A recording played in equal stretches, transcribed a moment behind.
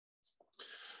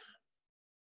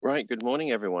Right, good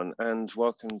morning everyone, and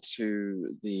welcome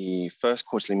to the first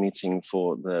quarterly meeting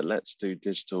for the Let's Do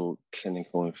Digital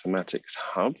Clinical Informatics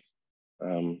Hub.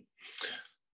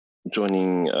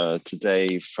 Joining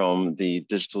today from the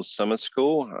Digital Summer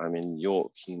School. I'm in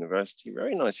York University,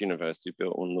 very nice university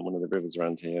built on one of the rivers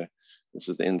around here. This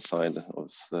is the inside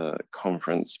of the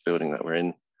conference building that we're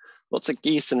in. Lots of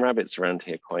geese and rabbits around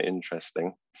here, quite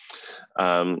interesting.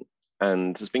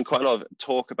 And there's been quite a lot of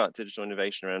talk about digital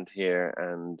innovation around here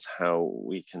and how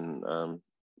we can,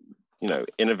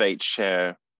 innovate,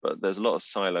 share, but there's a lot of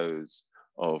silos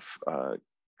of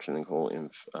clinical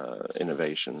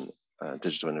innovation,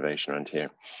 digital innovation around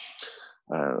here.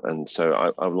 And so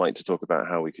I would like to talk about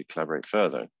how we could collaborate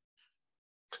further.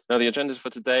 Now, the agendas for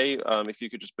today, if you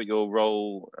could just put your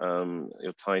role,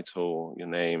 your title, your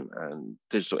name, and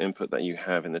digital input that you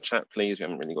have in the chat, please. We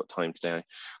haven't really got time today,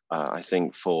 I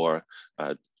think, for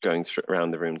going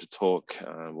around the room to talk.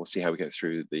 We'll see how we get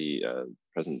through the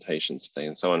presentations today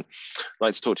and so on. I'd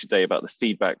like to talk today about the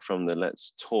feedback from the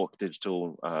Let's Talk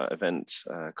Digital event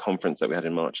conference that we had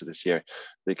in March of this year,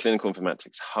 the Clinical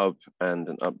Informatics Hub, and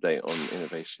an update on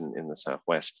innovation in the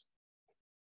Southwest.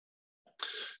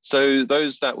 So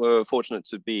those that were fortunate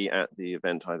to be at the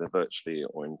event, either virtually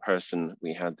or in person,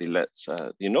 we had the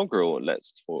inaugural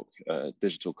Let's Talk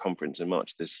digital conference in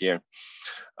March this year.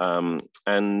 And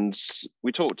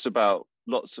we talked about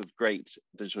lots of great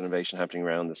digital innovation happening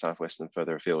around the Southwest and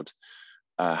further afield,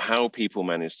 how people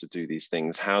manage to do these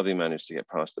things, how they manage to get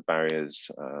past the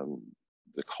barriers,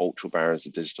 the cultural barriers,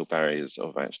 the digital barriers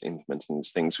of actually implementing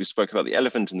these things. We spoke about the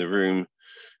elephant in the room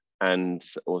and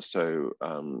also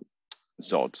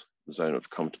ZOD, Zone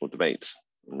of Comfortable Debate,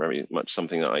 very much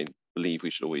something that I believe we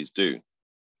should always do.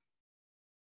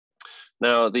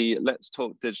 Now, the Let's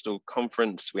Talk Digital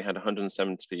Conference, we had over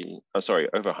 170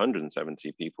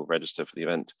 people register for the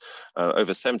event.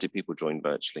 Over 70 people joined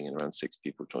virtually and around 6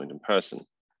 people joined in person.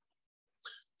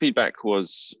 Feedback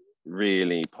was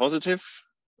really positive.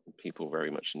 People very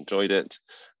much enjoyed it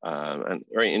and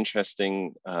very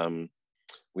interesting.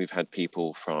 We've had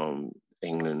people from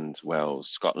England,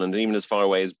 Wales, Scotland, and even as far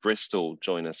away as Bristol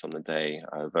join us on the day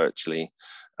virtually,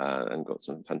 and got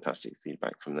some fantastic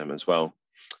feedback from them as well.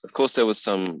 Of course, there was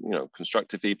some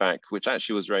constructive feedback, which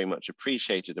actually was very much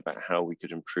appreciated about how we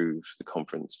could improve the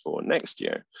conference for next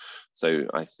year. So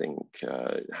I think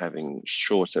having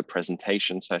shorter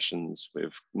presentation sessions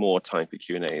with more time for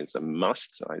Q&A is a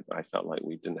must. I felt like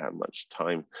we didn't have much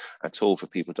time at all for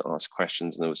people to ask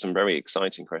questions, and there were some very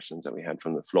exciting questions that we had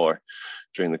from the floor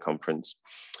during the conference.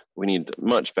 We need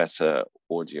much better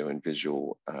audio and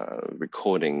visual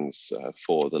recordings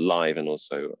for the live and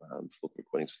also for the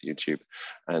recordings for YouTube.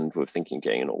 And we're thinking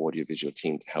getting an audio-visual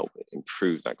team to help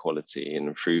improve that quality and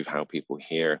improve how people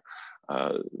hear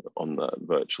on the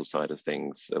virtual side of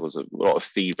things. There was a lot of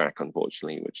feedback,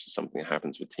 unfortunately, which is something that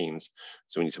happens with teams.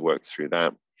 So we need to work through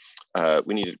that.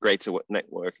 We needed greater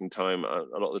networking time.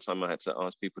 A lot of the time I had to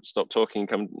ask people to stop talking,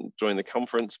 come join the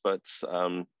conference, but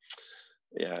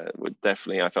yeah,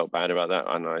 definitely I felt bad about that,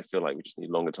 and I feel like we just need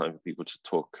longer time for people to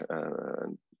talk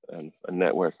and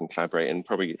network and collaborate, and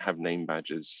probably have name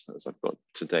badges as I've got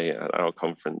today at our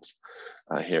conference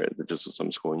here at the Digital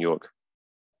Summer School in York.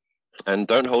 And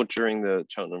don't hold during the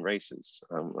Cheltenham races.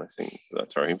 I think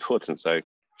that's very important. So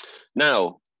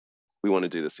now we want to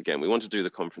do this again. We want to do the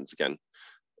conference again.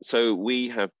 So we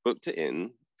have booked it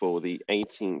in for the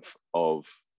 18th of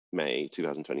May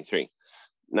 2023.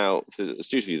 Now, for the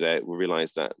students of you there will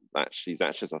realize that actually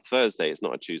that's just a Thursday. It's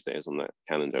not a Tuesday as on that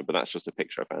calendar, but that's just a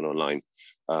picture I found online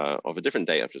of a different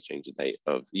date. I've just changed the date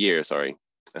of the year, sorry.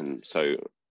 And so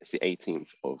it's the 18th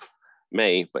of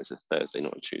May, but it's a Thursday,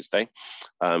 not a Tuesday.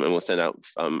 And we'll send out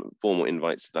formal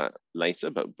invites to that later,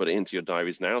 but put it into your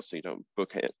diaries now so you don't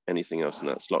book anything else in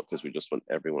that slot, because we just want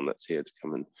everyone that's here to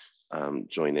come and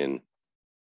join in.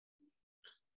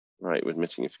 Right, we're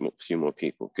admitting a few more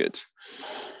people, good.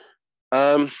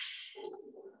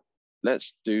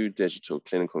 Let's Do Digital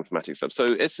Clinical Informatics Hub. So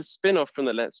it's a spin-off from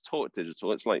the Let's Talk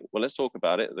Digital. It's like, well, let's talk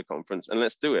about it at the conference and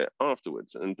let's do it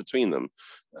afterwards and between them,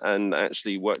 and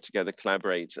actually work together,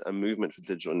 collaborate, a movement for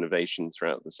digital innovation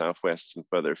throughout the Southwest and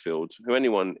further afield. Who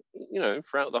anyone,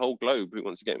 throughout the whole globe who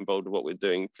wants to get involved in what we're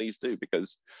doing, please do,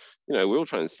 because, we're all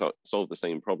trying to solve the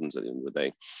same problems at the end of the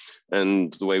day.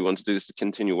 And the way we want to do this is to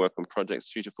continue work on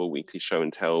projects, 3 to 4 weekly show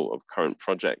and tell of current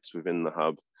projects within the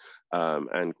hub,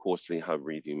 and quarterly hub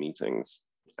review meetings,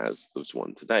 as there's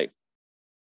one today.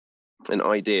 And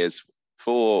ideas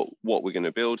for what we're going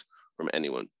to build from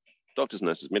anyone: doctors,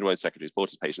 nurses, midwives, secretaries,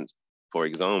 porters, patients, for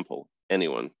example,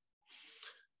 anyone.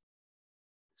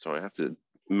 So I have to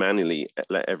manually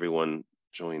let everyone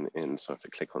join in, so I have to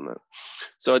click on that.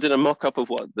 So I did a mock-up of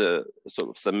what the sort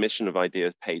of submission of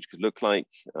ideas page could look like.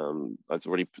 I've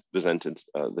already presented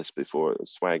this before at the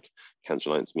SWAG Cancer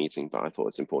Alliance meeting, but I thought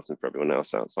it's important for everyone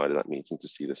else outside of that meeting to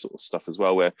see this sort of stuff as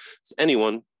well, where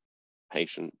anyone,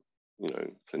 patient,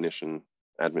 clinician,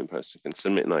 admin person can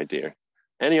submit an idea.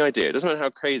 Any idea, it doesn't matter how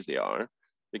crazy they are,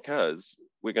 because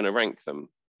we're going to rank them.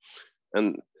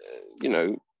 And,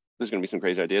 there's going to be some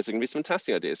crazy ideas. There's going to be some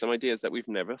fantastic ideas, some ideas that we've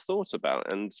never thought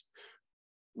about. And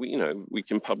we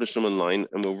can publish them online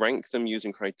and we'll rank them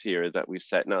using criteria that we've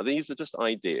set. Now, these are just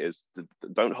ideas.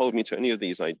 Don't hold me to any of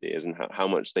these ideas and how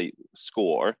much they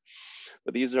score.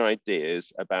 But these are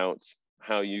ideas about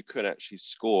how you could actually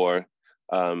score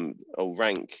or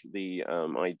rank the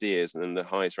ideas, and then the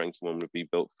highest ranking one would be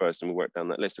built first, and we work down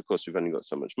that list. Of course, we've only got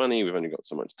so much money, we've only got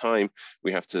so much time.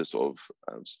 We have to sort of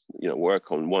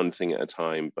work on one thing at a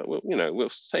time, but we'll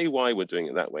say why we're doing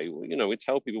it that way. We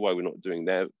tell people why we're not doing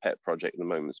their pet project at the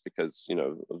moment. It's because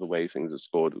of the way things are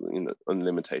scored, and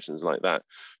limitations like that.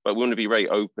 But we want to be very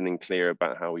open and clear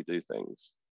about how we do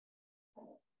things.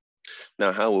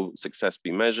 Now, how will success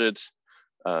be measured?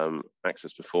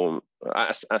 Assess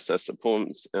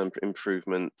performance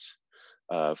improvement,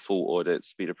 full audit,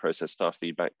 speed of process, staff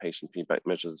feedback, patient feedback,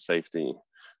 measures of safety,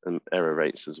 and error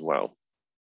rates as well.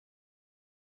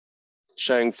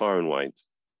 Sharing far and wide.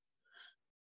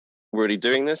 We're already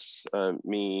doing this.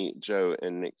 Me, Joe,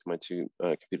 and Nick, my two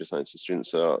computer science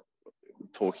students, are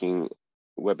talking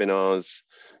webinars,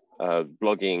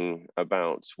 blogging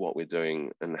about what we're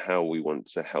doing and how we want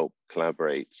to help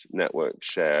collaborate, network,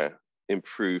 share,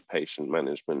 improve patient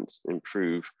management,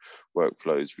 improve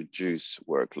workflows, reduce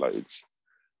workloads.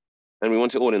 And we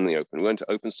want it all in the open. We want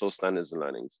to open source standards and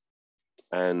learnings,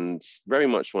 and very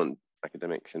much want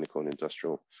academic, clinical, and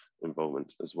industrial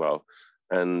involvement as well.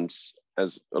 And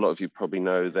as a lot of you probably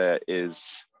know, there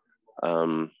is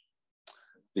the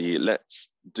Let's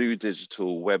Do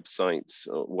Digital website,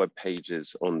 or web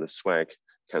pages on the SWAG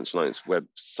Cancer Alliance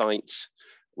website.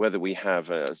 Whether we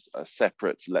have a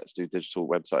separate Let's Do Digital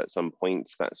website at some point,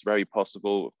 that's very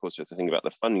possible. Of course, we have to think about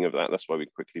the funding of that. That's why we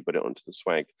quickly put it onto the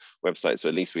SWAG website. So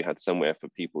at least we had somewhere for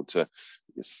people to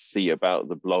see about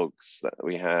the blogs that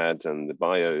we had, and the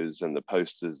bios and the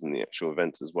posters and the actual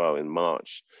event as well in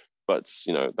March. But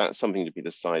that's something to be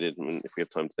decided. And if we have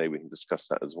time today, we can discuss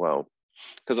that as well.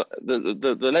 Because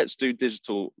the Let's Do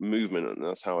Digital movement, and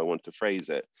that's how I want to phrase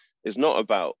it, is not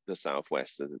about the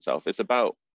Southwest as itself. It's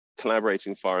about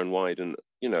collaborating far and wide, and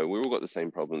we've all got the same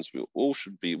problems. We all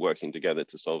should be working together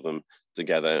to solve them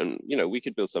together. And we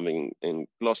could build something in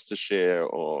Gloucestershire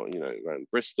or around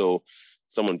Bristol.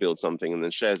 Someone builds something and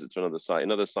then shares it to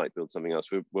another site builds something else,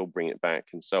 we'll bring it back,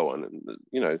 and so on.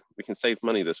 And we can save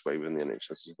money this way within the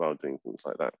NHS as well, doing things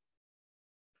like that.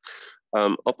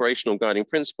 Operational guiding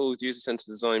principles: user-centered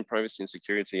design, privacy and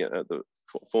security at the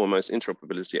foremost,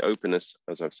 interoperability, openness,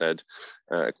 as I've said,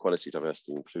 equality,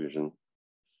 diversity, inclusion.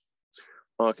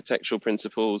 Architectural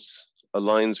principles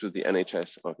aligns with the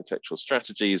NHS architectural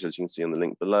strategies, as you can see on the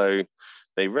link below.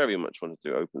 They very much want to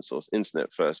do open source,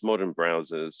 internet first, modern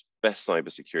browsers, best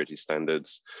cybersecurity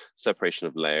standards, separation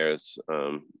of layers,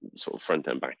 sort of front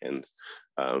end, back end,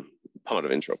 part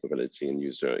of interoperability and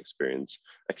user experience,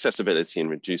 accessibility, and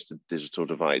reduce the digital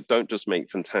divide. Don't just make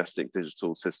fantastic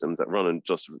digital systems that run on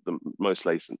just the most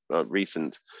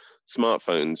recent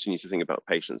smartphones. You need to think about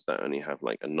patients that only have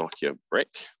like a Nokia brick,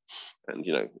 and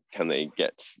can they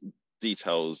get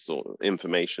details or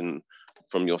information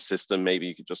from your system? Maybe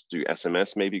you could just do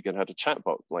SMS. Maybe you could have a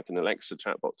chatbot, like an Alexa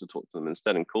chatbot, to talk to them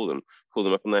instead and call them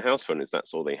up on their house phone if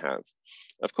that's all they have.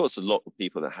 Of course, a lot of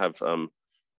people that have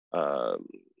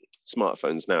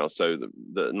smartphones now, so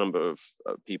the number of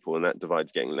people in that divide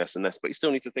is getting less and less, but you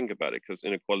still need to think about it, because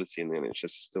inequality in the NHS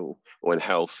is still, or in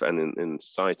health and in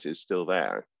society, is still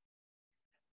there.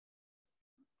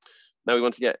 Now we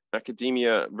want to get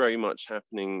academia very much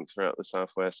happening throughout the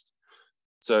Southwest.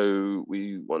 So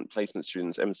we want placement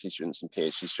students, MSc students and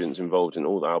PhD students involved in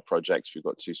all our projects. We've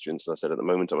got 2 students, as I said, at the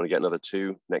moment. I want to get another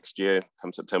 2 next year,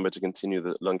 come September, to continue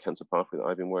the lung cancer pathway that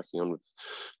I've been working on with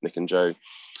Nick and Joe.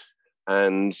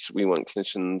 And we want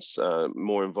clinicians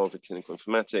more involved with clinical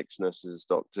informatics, nurses,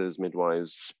 doctors,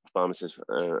 midwives, pharmacists,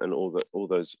 and all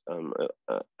those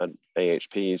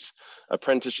AHPs.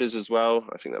 Apprenticeships as well.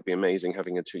 I think that'd be amazing,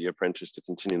 having a 2-year apprentice to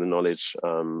continue the knowledge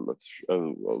of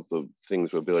the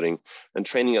things we're building, and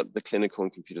training up the clinical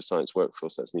and computer science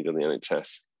workforce that's needed in the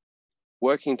NHS.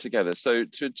 Working together. So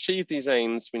to achieve these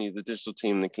aims, we need the digital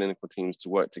team and the clinical teams to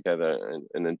work together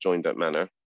in a joined up manner.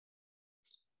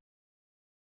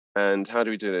 And how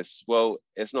do we do this? Well,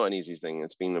 it's not an easy thing.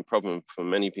 It's been a problem for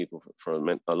many people for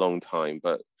a long time,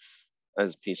 but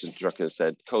as Peter Drucker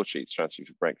said, culture eats strategy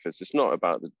for breakfast. It's not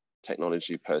about the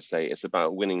technology per se, it's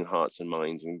about winning hearts and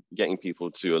minds and getting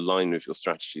people to align with your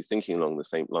strategy, thinking along the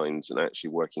same lines and actually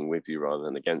working with you rather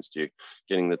than against you,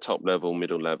 getting the top level,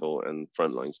 middle level and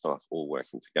frontline staff all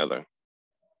working together.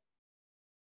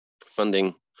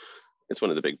 Funding, it's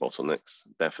one of the big bottlenecks,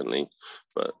 definitely,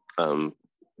 but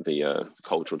the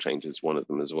cultural change is one of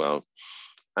them as well.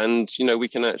 And, you know, we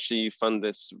can actually fund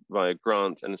this via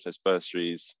grants, NSS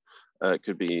bursaries. It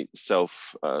could be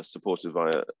self-supported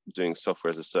via doing software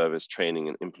as a service, training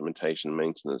and implementation and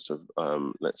maintenance of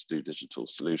Let's Do digital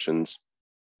solutions.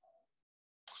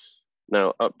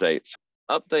 Now, updates.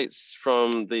 Updates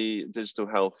from the Digital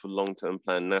Health for Long-Term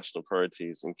Plan National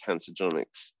Priorities in Cancer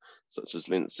Genomics, such as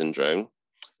Lynch syndrome.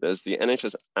 There's the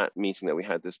NHS app meeting that we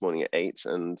had this morning at 8,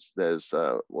 and there's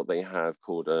what they have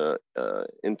called a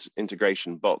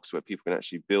integration box where people can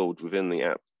actually build within the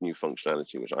app new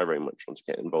functionality, which I very much want to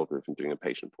get involved with in doing a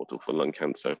patient portal for lung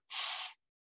cancer.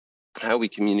 How we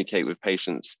communicate with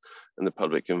patients and the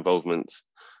public involvement,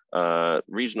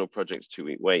 regional projects,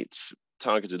 2-week waits,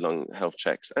 targeted lung health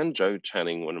checks, and Joe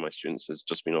Channing, one of my students, has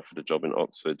just been offered a job in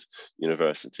Oxford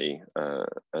University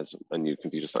as a new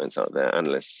computer science out there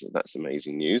analyst. That's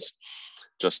amazing news.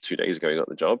 Just 2 days ago, he got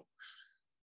the job.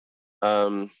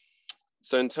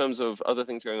 So in terms of other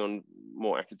things going on,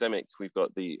 more academic, we've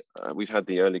got the we've had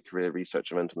the early career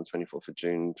research event on the 24th of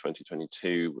June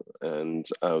 2022, and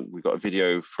we've got a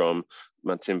video from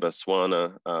Matimba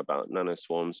Swana about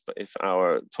nanoswarms. But if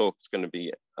our talk is going to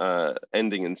be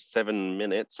ending in 7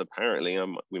 minutes, apparently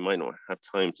we might not have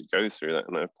time to go through that,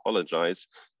 and I apologize.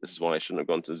 This is why I shouldn't have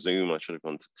gone to Zoom. I should have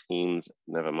gone to Teams.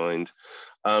 Never mind.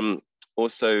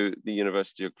 Also, the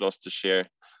University of Gloucestershire.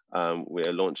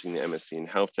 We're launching the MSc in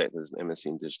Health Tech. There's an MSc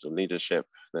in Digital Leadership.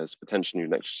 There's potential new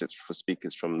lectureships for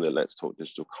speakers from the Let's Talk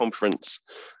Digital conference.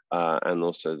 And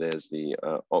also there's the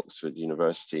Oxford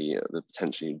University, they're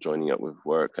potentially joining up with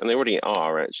work. And they already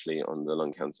are actually on the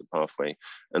lung cancer pathway.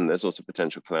 And there's also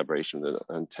potential collaboration with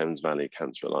the Thames Valley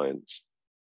Cancer Alliance.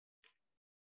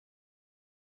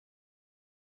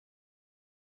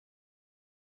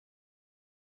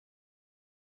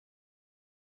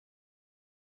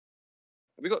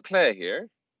 Have we got Claire here?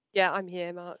 Yeah, I'm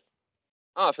here, Mark.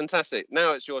 Ah, fantastic.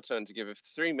 Now it's your turn to give a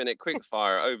 3-minute quick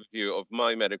fire overview of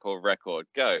my medical record.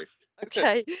 Go.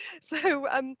 Okay, so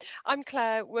I'm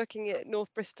Claire, working at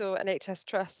North Bristol NHS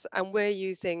Trust, and we're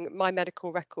using my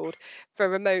medical record for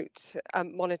remote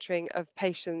monitoring of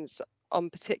patients on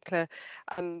particular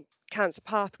cancer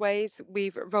pathways.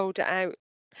 We've rolled it out.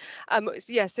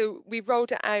 So we've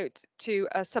rolled it out to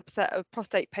a subset of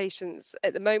prostate patients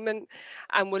at the moment,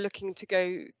 and we're looking to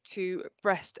go to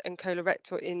breast and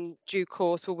colorectal in due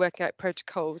course. We're working out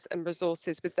protocols and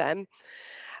resources with them.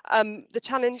 The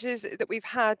challenges that we've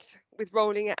had with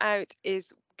rolling it out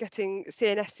is getting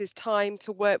CNS's time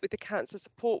to work with the cancer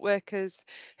support workers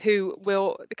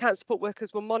the cancer support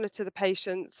workers will monitor the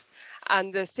patients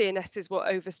and the CNSs will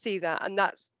oversee that, and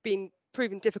that's been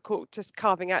proven difficult, just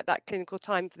carving out that clinical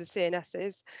time for the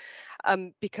CNSs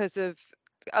because of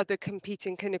other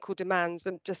competing clinical demands,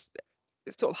 but just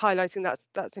sort of highlighting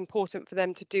that's important for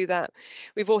them to do that.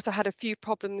 We've also had a few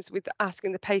problems with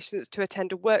asking the patients to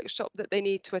attend a workshop that they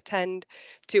need to attend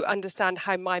to understand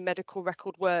how my medical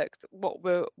record works, what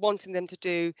we're wanting them to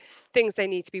do, things they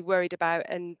need to be worried about,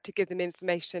 and to give them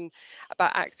information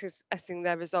about accessing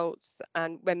their results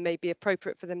and when may be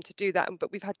appropriate for them to do that.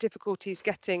 But we've had difficulties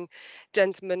getting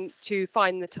gentlemen to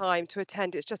find the time to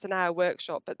attend. It's just an hour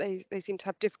workshop, but they seem to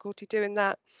have difficulty doing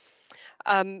that.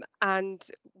 And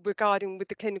regarding with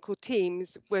the clinical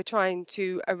teams, we're trying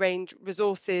to arrange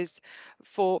resources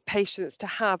for patients to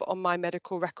have on my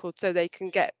medical record so they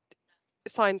can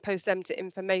signpost them to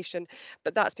information.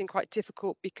 But that's been quite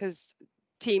difficult because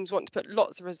teams want to put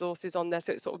lots of resources on there.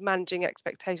 So it's sort of managing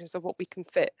expectations of what we can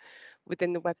fit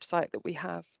within the website that we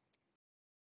have.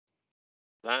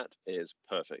 That is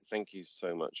perfect. Thank you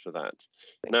so much for that.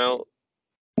 Now,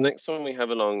 next one we have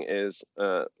along is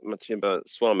Matimba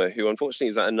Swama, who unfortunately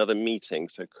is at another meeting,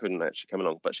 so couldn't actually come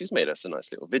along, but she's made us a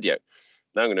nice little video.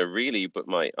 Now I'm going to really put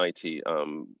my IT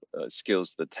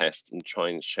skills to the test and try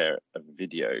and share a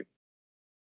video.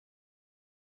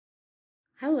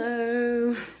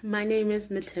 Hello, my name is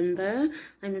Matimba.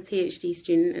 I'm a PhD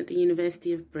student at the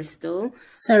University of Bristol.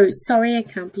 So sorry I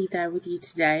can't be there with you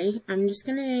today. I'm just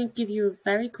going to give you a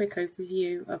very quick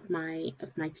overview of my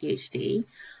PhD.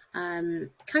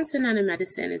 Cancer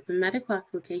nanomedicine is the medical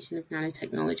application of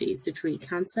nanotechnologies to treat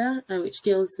cancer, which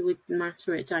deals with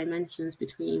matter at dimensions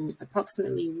between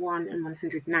approximately 1 and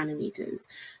 100 nanometers.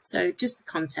 So just for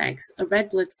context, a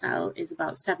red blood cell is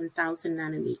about 7,000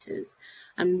 nanometers,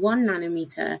 and 1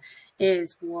 nanometer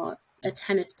is what a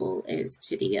tennis ball is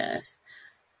to the Earth.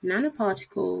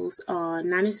 Nanoparticles are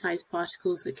nano-sized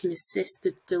particles that can assist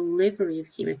the delivery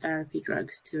of chemotherapy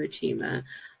drugs to a tumor,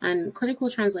 and clinical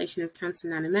translation of cancer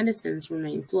nanomedicines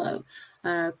remains low.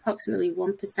 Approximately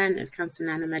 1% of cancer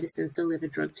nanomedicines deliver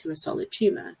drug to a solid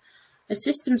tumor. A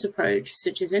systems approach,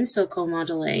 such as in silico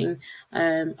modeling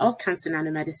of cancer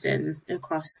nanomedicines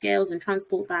across scales and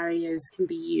transport barriers, can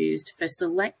be used for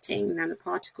selecting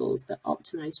nanoparticles that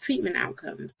optimize treatment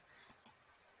outcomes.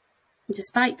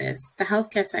 Despite this, the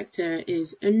healthcare sector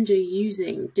is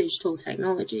underusing digital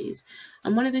technologies,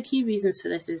 and one of the key reasons for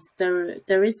this is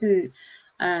there isn't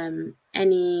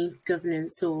any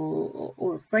governance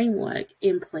or framework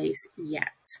in place yet.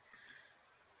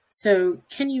 So,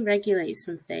 can you regulate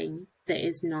something that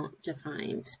is not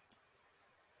defined?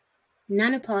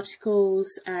 Nanoparticles,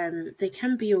 they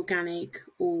can be organic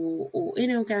or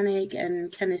inorganic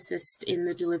and can assist in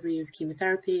the delivery of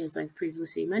chemotherapy, as I've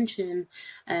previously mentioned.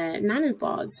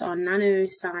 Nanobots are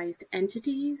nano-sized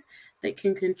entities that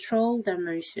can control their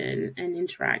motion and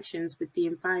interactions with the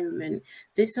environment.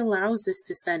 This allows us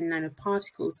to send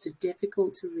nanoparticles to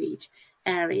difficult-to-reach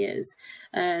areas.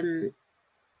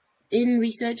 In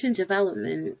research and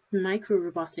development,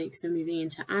 microrobotics are moving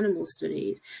into animal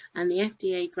studies, and the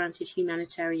FDA granted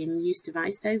humanitarian use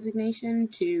device designation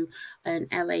to an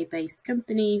LA-based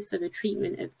company for the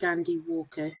treatment of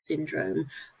Dandy-Walker syndrome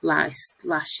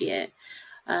last year.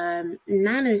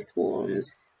 Nanoswarms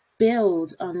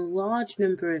build on a large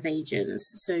number of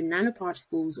agents, so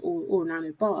nanoparticles or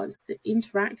nanobots that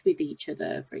interact with each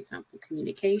other, for example,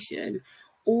 communication,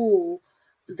 or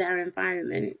their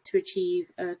environment to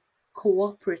achieve a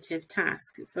cooperative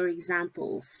task. For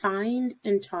example, find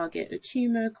and target a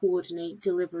tumor, coordinate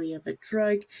delivery of a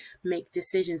drug, make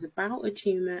decisions about a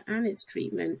tumor and its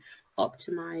treatment,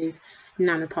 optimize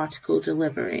nanoparticle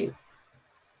delivery.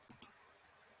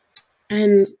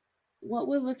 And what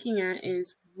we're looking at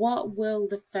is, what will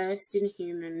the first in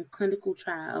human clinical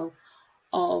trial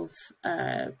of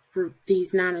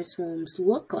these nanoswarms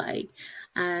look like,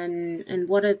 and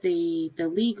what are the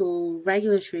legal,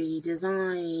 regulatory,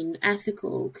 design,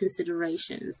 ethical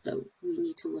considerations that we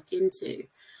need to look into?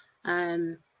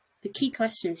 The key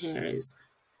question here is,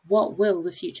 what will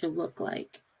the future look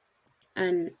like?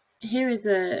 And here is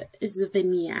a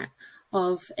vignette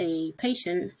of a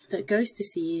patient that goes to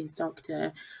see his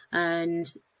doctor, and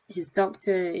his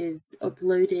doctor is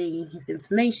uploading his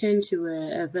information to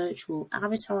a virtual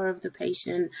avatar of the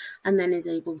patient, and then is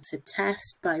able to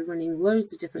test by running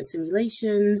loads of different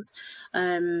simulations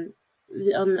on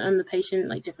the patient,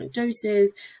 like different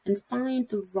doses, and find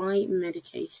the right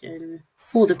medication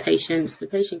for the patient. So the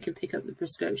patient can pick up the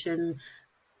prescription,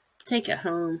 take it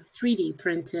home, 3D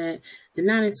print it, the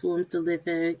nanoswarms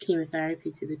deliver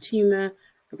chemotherapy to the tumor,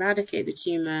 eradicate the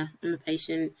tumor, and the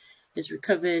patient is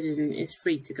recovered and is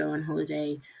free to go on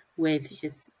holiday with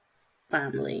his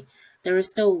family. There are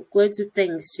still loads of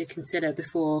things to consider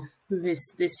before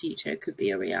this future could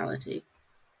be a reality.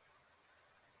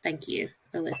 Thank you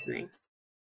for listening.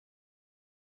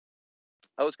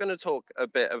 I was going to talk a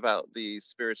bit about the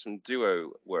Spiritum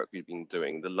Duo work we've been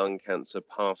doing, the lung cancer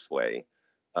pathway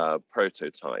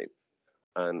prototype.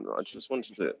 And I just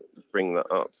wanted to bring that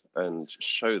up and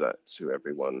show that to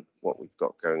everyone, what we've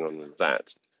got going on with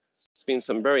that. It's been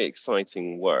some very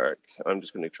exciting work. I'm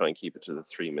just going to try and keep it to the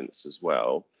 3 minutes as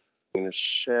well. I'm going to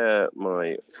share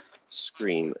my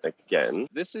screen again.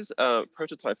 This is a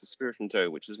prototype for Spiritum Duo,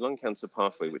 which is lung cancer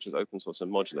pathway, which is open source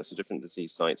and modular, so different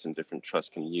disease sites and different trusts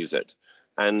can use it.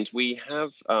 And we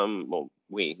have,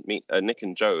 Nick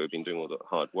and Joe have been doing all the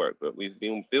hard work, but we've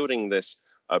been building this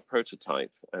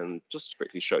prototype, and just to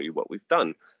quickly show you what we've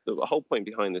done. The whole point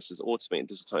behind this is automate and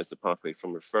digitize the pathway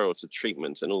from referral to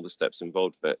treatment and all the steps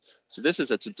involved with it. So this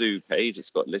is a to-do page. It's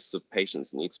got lists of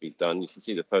patients that need to be done. You can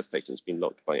see the first patient's been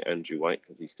locked by Andrew White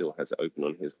because he still has it open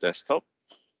on his desktop.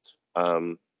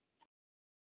 But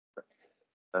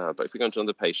if we go into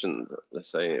another patient,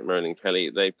 let's say Marilyn Kelly,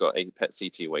 they've got a PET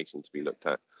CT waiting to be looked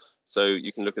at. So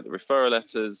you can look at the referral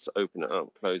letters, open it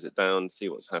up, close it down, see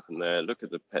what's happened there, look at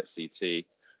the PET CT.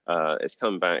 It's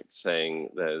come back saying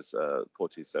there's a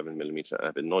 47mm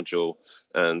Abin nodule.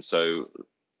 And so,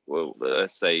 well,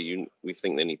 let's say we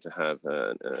think they need to have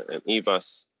an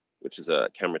EBUS, which is a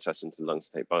camera test into lungs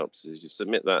to take biopsies. You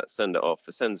submit that, send it off,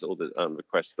 it sends all the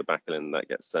requests to the back end, and that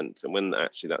gets sent. And when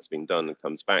actually that's been done and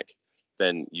comes back,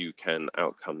 then you can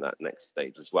outcome that next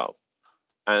stage as well.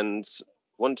 And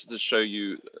wanted to show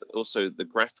you also the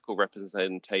graphical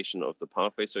representation of the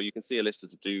pathway. So you can see a list of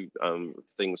to-do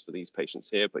things for these patients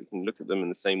here, but you can look at them in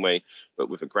the same way, but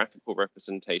with a graphical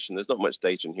representation. There's not much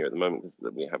data in here at the moment because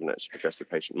we haven't actually progressed the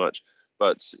patient much.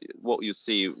 But what you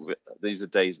see, these are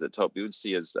days at the top, you would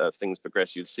see as things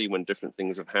progress, you'd see when different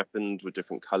things have happened with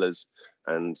different colors.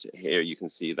 And here you can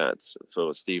see that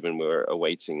for Stephen, we're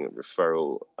awaiting a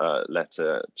referral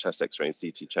letter, chest x-ray and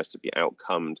CT chest to be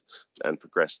outcomed and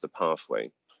progress the pathway.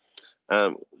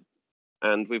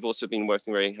 And we've also been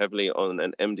working very heavily on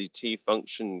an MDT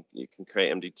function. You can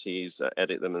create MDTs,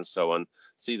 edit them and so on,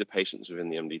 see the patients within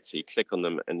the MDT, click on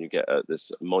them, and you get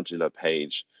this modular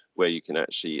page where you can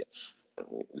actually,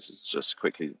 this is just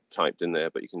quickly typed in there,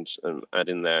 but you can add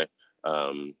in there,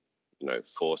 you know,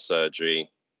 for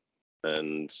surgery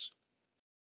and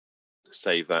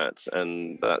save that.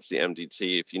 And that's the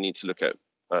MDT. If you need to look at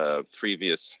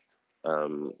previous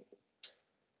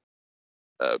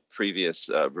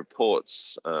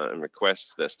reports and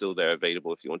requests, they're still there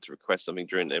available. If you want to request something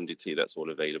during MDT, that's all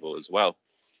available as well.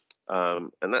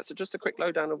 And that's just a quick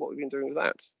lowdown of what we've been doing with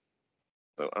that.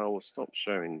 So I will stop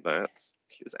sharing that.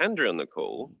 Is Andrew on the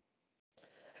call?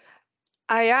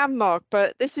 I am, Mark,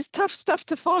 but this is tough stuff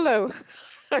to follow.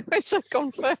 I wish I'd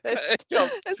gone first.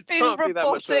 It's been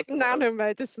robotic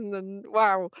nanomedicine and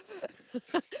wow.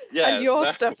 Yeah, and your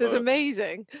stuff is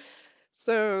amazing.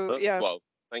 So yeah. Well,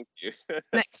 thank you.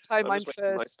 Next time I'm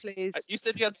first, please. You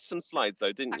said you had some slides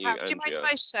though, didn't you, Andrea? Do you mind if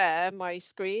I share my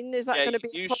screen? Is that going to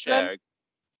be a problem? Share.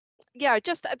 Yeah,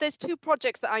 just there's two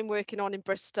projects that I'm working on in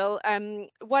Bristol.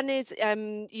 One is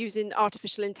using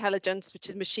artificial intelligence, which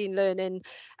is machine learning,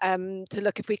 to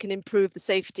look if we can improve the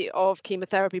safety of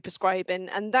chemotherapy prescribing,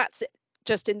 and that's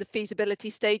just in the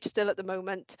feasibility stage still at the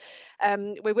moment.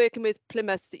 We're working with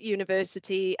Plymouth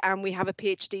University and we have a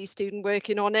PhD student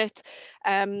working on it.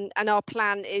 And our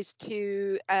plan is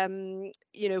to,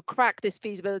 you know, crack this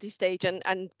feasibility stage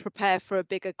and prepare for a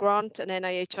bigger grant, an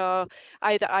NIHR,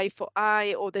 either Eye for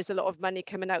Eye, or there's a lot of money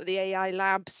coming out of the AI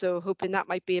lab. So hoping that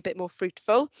might be a bit more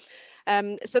fruitful.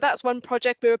 So that's one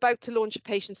project. We're about to launch a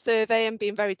patient survey and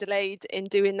being very delayed in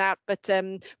doing that, but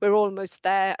we're almost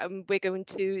there, and we're going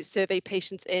to survey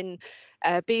patients in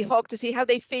BHOG to see how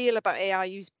they feel about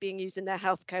AI being used in their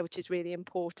healthcare, which is really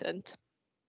important.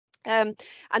 And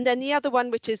then the other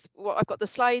one, which is what I've got the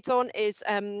slides on, is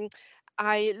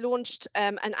I launched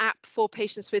an app for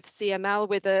patients with CML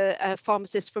with a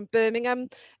pharmacist from Birmingham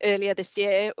earlier this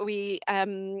year. We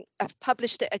have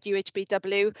published it at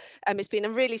UHBW. It's been a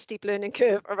really steep learning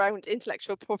curve around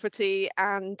intellectual property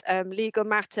and legal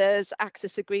matters,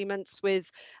 access agreements with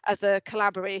other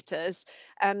collaborators.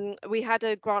 We had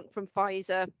a grant from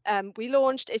Pfizer. We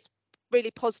launched, it's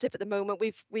really positive at the moment.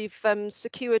 We've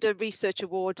secured a research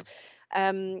award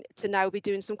to now be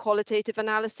doing some qualitative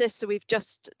analysis. So we've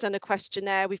just done a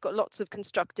questionnaire. We've got lots of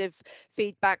constructive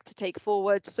feedback to take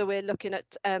forward. So we're looking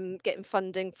at getting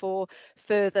funding for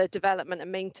further development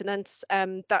and maintenance.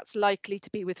 That's likely to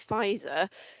be with Pfizer.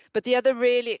 But the other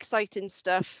really exciting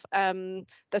stuff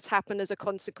that's happened as a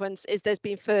consequence is there's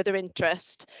been further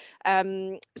interest.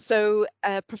 So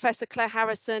Professor Claire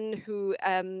Harrison, who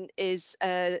is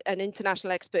an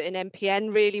international expert in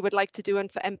MPN, really would like to do one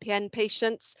for MPN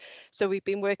patients. So we've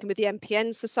been working with the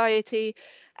MPN Society.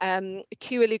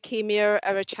 Cure Leukemia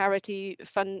are a charity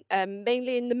fund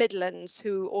mainly in the Midlands,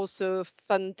 who also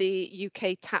fund the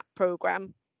UK TAP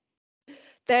programme.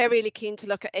 They're really keen to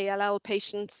look at ALL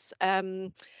patients.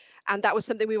 And that was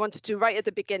something we wanted to do right at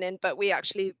the beginning, but we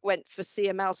actually went for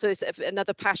CML. So it's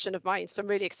another passion of mine. So I'm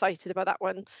really excited about that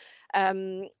one.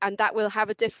 And that will have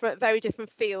a very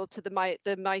different feel to the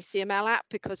MyCML app,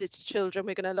 because it's children.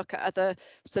 We're going to look at other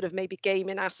sort of maybe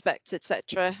gaming aspects,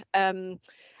 etc. And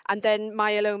then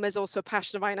myeloma is also a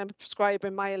passion of mine. I'm a prescriber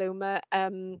in myeloma.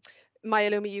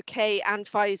 Myeloma UK and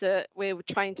Pfizer, we're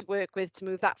trying to work with to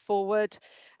move that forward.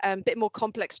 A bit more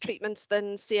complex treatments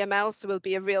than CML, so will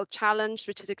be a real challenge,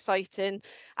 which is exciting.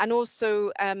 And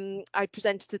also I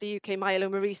presented to the UK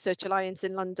Myeloma Research Alliance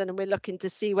in London, and we're looking to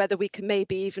see whether we can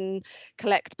maybe even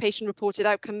collect patient-reported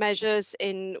outcome measures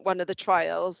in one of the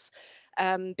trials,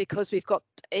 because we've got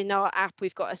in our app,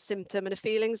 we've got a symptom and a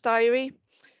feelings diary,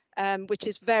 which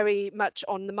is very much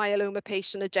on the myeloma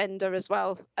patient agenda as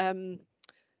well.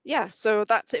 Yeah, so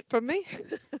that's it from me.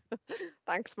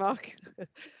 Thanks, Mark.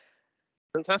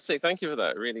 Fantastic, thank you for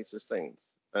that. Really succinct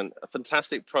and a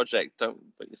fantastic project. Don't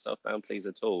put yourself down, please,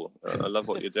 at all. I love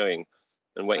what you're doing,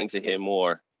 and waiting to hear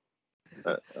more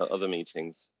at other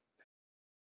meetings.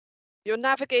 You're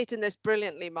navigating this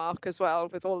brilliantly, Mark, as well,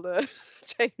 with all the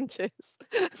changes.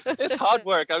 It's hard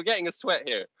work. I'm getting a sweat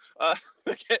here.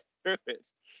 get through it.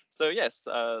 So yes,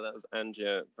 that was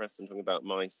Angia Preston talking about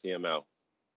my CML.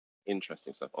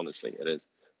 Interesting stuff, honestly, it is.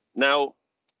 Now,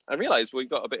 I realize we've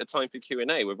got a bit of time for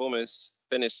Q&A. We've almost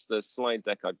finished the slide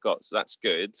deck I've got, so that's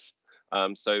good.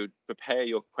 So prepare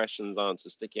your questions,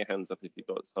 answers, stick your hands up if you've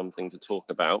got something to talk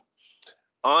about.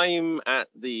 I'm at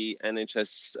the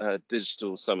NHS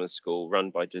Digital Summer School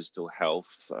run by Digital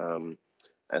Health.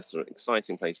 That's an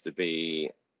exciting place to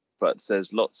be, but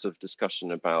there's lots of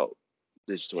discussion about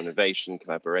digital innovation,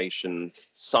 collaboration,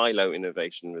 silo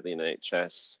innovation within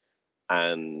NHS,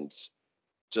 and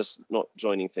just not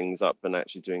joining things up and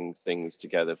actually doing things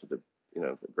together for the,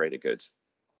 for greater good.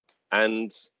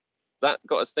 And that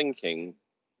got us thinking,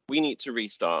 we need to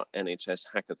restart NHS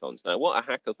hackathons. Now, what a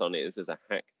hackathon is a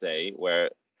hack day where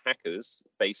hackers,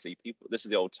 basically people, this is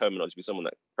the old terminology for someone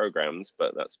that programs,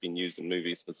 but that's been used in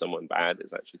movies for someone bad.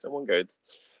 It's actually someone good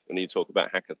when you talk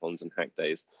about hackathons and hack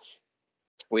days,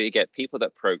 where you get people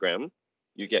that program,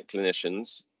 you get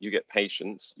clinicians, you get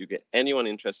patients, you get anyone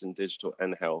interested in digital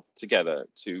and health together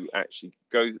to actually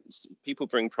go. People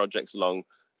bring projects along,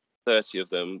 30 of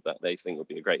them that they think would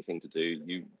be a great thing to do.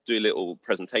 You do a little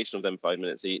presentation of them, 5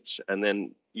 minutes each, and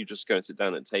then you just go and sit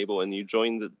down at the table and you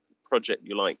join the project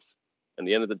you liked. And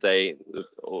the end of the day,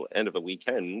 or end of a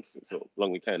weekend, it's a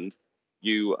long weekend,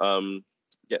 you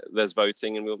there's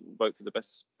voting and we'll vote for the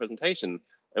best presentation.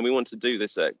 And we want to do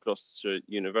this at Gloucester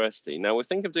University. Now we're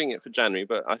thinking of doing it for January,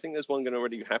 but I think there's one going to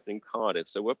already happen in Cardiff.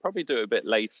 So we'll probably do it a bit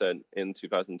later in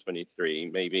 2023,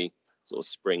 maybe sort of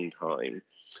springtime.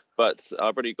 But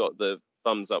I've already got the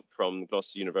thumbs up from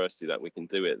Gloucester University that we can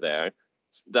do it there.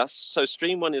 So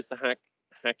stream 1 is the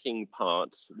hacking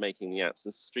part, making the apps,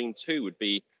 and stream 2 would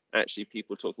be actually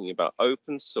people talking about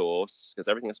open source, because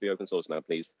everything has to be open source now,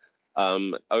 please.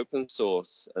 Open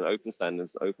source and open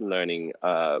standards, open learning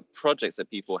projects that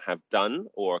people have done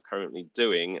or are currently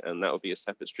doing, and that will be a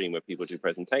separate stream where people do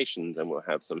presentations, and we'll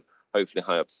have some hopefully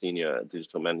high up senior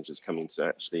digital managers coming to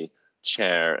actually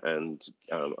chair and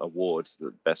award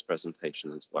the best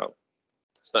presentation as well.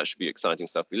 So that should be exciting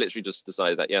stuff. We literally just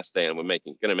decided that yesterday, and we're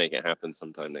going to make it happen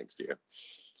sometime next year.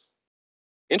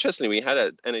 Interestingly, we had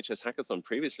an NHS hackathon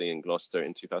previously in Gloucester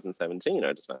in 2017,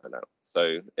 I just found out.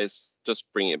 So it's just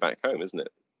bringing it back home, isn't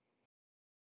it?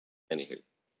 Anywho.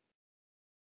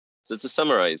 So to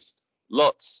summarize,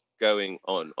 lots going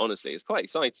on. Honestly, it's quite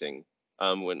exciting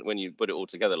when you put it all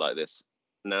together like this.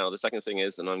 Now, the second thing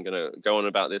is, and I'm going to go on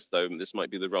about this, though this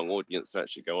might be the wrong audience to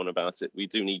actually go on about it, we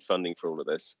do need funding for all of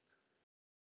this.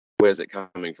 Where's it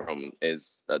coming from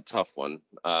is a tough one,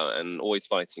 and always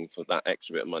fighting for that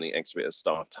extra bit of money, extra bit of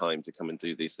staff time to come and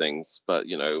do these things. But,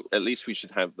 at least we should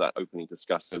have that openly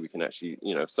discussed so we can actually,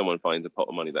 if someone finds a pot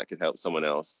of money that could help someone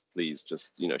else, please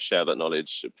just, share that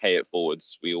knowledge, pay it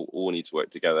forwards. We all need to work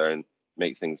together and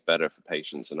make things better for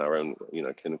patients and our own,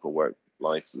 clinical work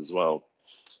lives as well.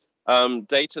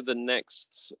 Date of the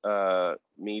next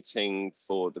meeting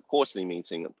for the quarterly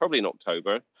meeting, probably in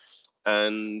October.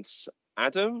 And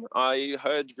Adam, I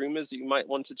heard rumors that you might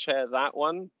want to chair that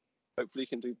one. Hopefully you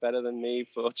can do better than me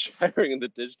for chairing the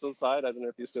digital side. I don't know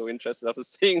if you're still interested after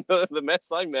seeing the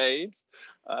mess I made.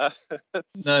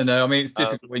 No, I mean, it's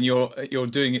difficult when you're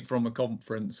doing it from a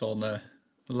conference on a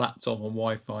laptop on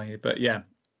Wi-Fi. But yeah,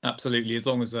 absolutely, as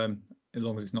long as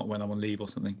it's not when I'm on leave or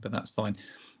something, but that's fine.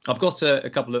 I've got a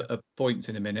couple of points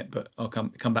in a minute, but I'll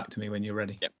come back to me when you're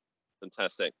ready. Yeah,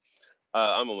 fantastic.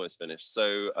 I'm almost finished.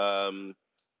 So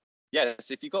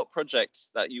yes, if you've got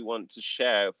projects that you want to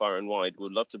share far and wide,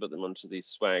 we'd love to put them onto the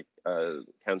SWAG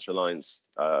Cancer Alliance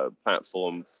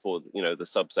platform for the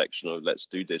subsection of Let's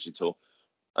Do Digital.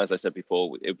 As I said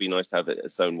before, it would be nice to have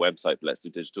its own website for Let's Do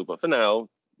Digital, but for now,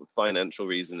 for financial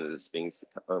reason, it's being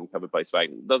covered by SWAG.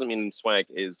 It doesn't mean SWAG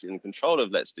is in control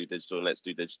of Let's Do Digital and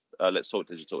Let's Talk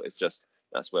Digital. It's just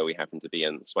that's where we happen to be,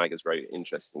 and SWAG is very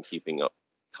interested in keeping up,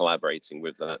 collaborating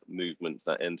with that movement,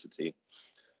 that entity.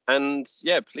 And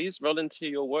yeah, please volunteer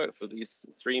your work for these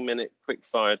 3-minute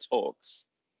quick-fire talks.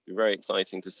 It'll be very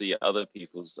exciting to see other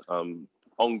people's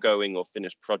ongoing or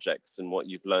finished projects and what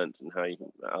you've learned and how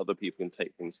other people can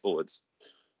take things forwards.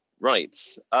 Right.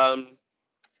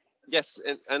 Yes,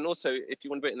 and also if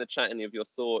you want to put in the chat any of your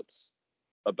thoughts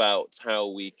about how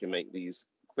we can make these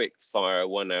quick-fire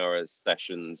 1-hour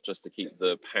sessions just to keep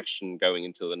the passion going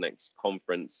until the next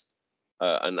conference.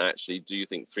 And actually, do you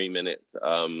think 3-minute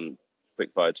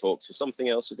quick-fire talks or something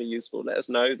else would be useful? Let us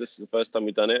know. This is the first time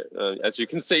we've done it, as you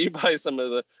can see by some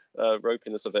of the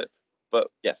ropiness of it. But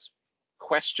yes,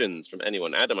 questions from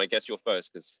anyone. Adam, I guess you're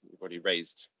first because you've already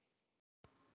raised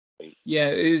points. Yeah,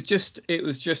 it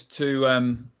was just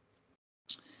to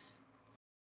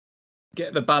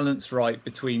get the balance right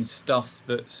between stuff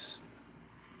that's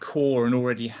core and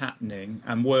already happening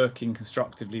and working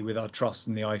constructively with our trust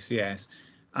and the ICS,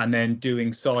 and then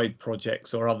doing side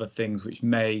projects or other things which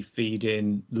may feed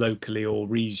in locally or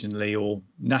regionally or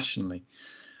nationally.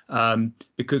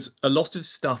 Because a lot of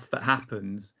stuff that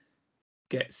happens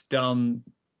gets done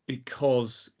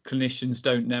because clinicians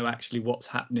don't know actually what's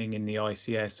happening in the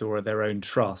ICS or their own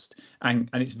trust, and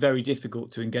it's very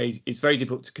difficult to engage. It's very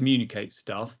difficult to communicate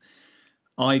stuff.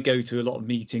 I go to a lot of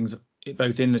meetings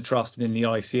both in the trust and in the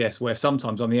ICS where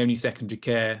sometimes I'm the only secondary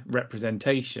care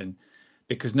representation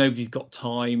because nobody's got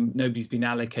time, nobody's been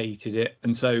allocated it,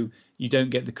 and so you don't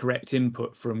get the correct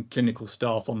input from clinical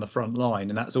staff on the front line,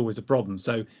 and that's always a problem.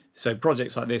 So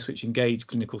projects like this which engage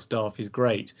clinical staff is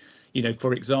great. You know,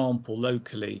 for example,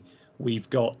 locally we're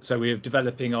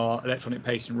developing our electronic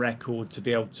patient record to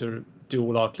be able to do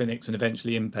all our clinics and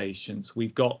eventually inpatients.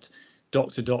 We've got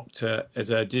Doctor as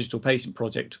a digital patient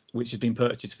project which has been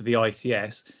purchased for the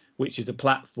ICS, which is a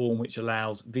platform which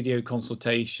allows video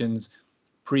consultations,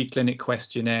 pre-clinic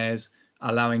questionnaires,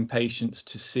 allowing patients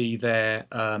to see their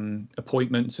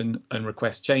appointments and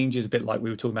request changes, a bit like we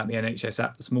were talking about the NHS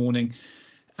app this morning.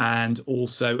 And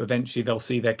also eventually they'll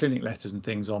see their clinic letters and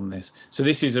things on this. So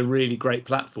this is a really great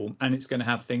platform, and it's going to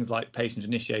have things like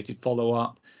patient-initiated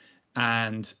follow-up,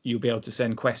 and you'll be able to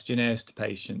send questionnaires to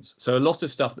patients. So a lot of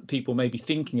stuff that people may be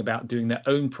thinking about doing their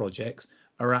own projects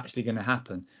are actually going to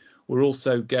happen. We're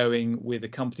also going with a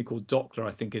company called Dockler,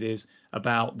 I think it is,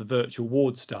 about the virtual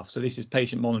ward stuff. So this is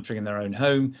patient monitoring in their own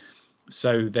home.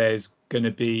 So there's going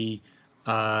to be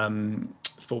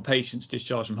for patients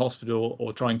discharged from hospital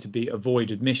or trying to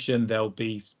avoid admission, they'll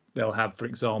have, for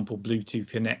example, Bluetooth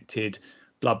connected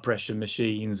blood pressure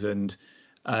machines and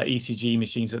ECG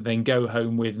machines that they can go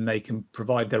home with, and they can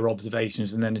provide their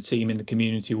observations, and then a team in the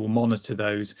community will monitor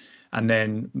those and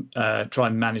then try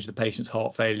and manage the patient's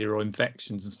heart failure or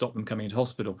infections and stop them coming into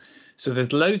hospital. So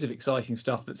there's loads of exciting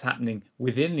stuff that's happening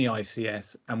within the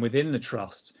ICS and within the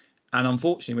trust, and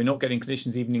unfortunately we're not getting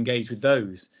clinicians even engaged with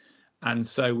those. And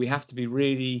so we have to be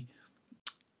really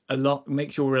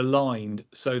make sure we're aligned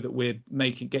so that we're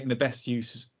getting the best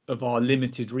use of our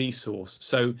limited resource.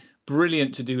 So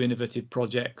brilliant to do innovative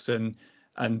projects and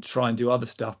try and do other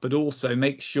stuff, but also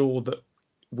make sure that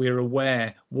we're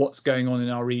aware what's going on in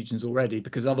our regions already,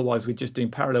 because otherwise we're just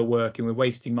doing parallel work and we're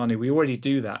wasting money. We already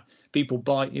do that. People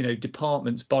buy,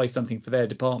 departments buy something for their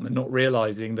department, not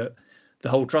realizing that the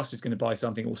whole trust is going to buy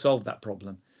something that will solve that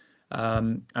problem.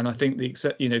 And I think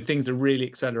things are really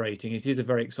accelerating. It is a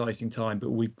very exciting time, but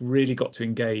we've really got to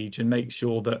engage and make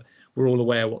sure that we're all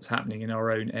aware of what's happening in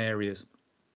our own areas.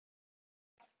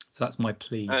 So that's my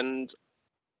plea. And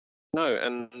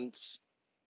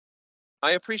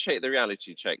I appreciate the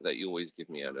reality check that you always give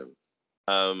me, Adam.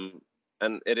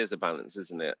 And it is a balance,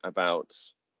 isn't it? About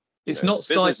it's not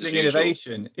stifling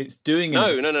innovation, it's doing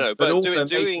innovation. No. But also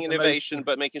doing innovation,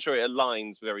 but making sure it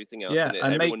aligns with everything else. Yeah,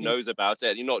 and everyone knows about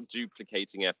it. You're not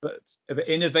duplicating effort. But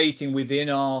innovating within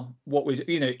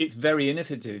it's very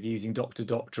innovative using Doctor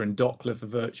and Dockler for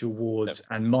virtual wards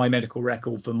and My Medical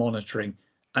Record for monitoring.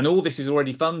 And all this is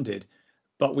already funded,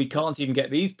 but we can't even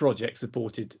get these projects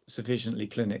supported sufficiently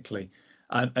clinically.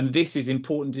 And this is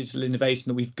important digital innovation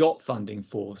that we've got funding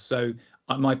for. So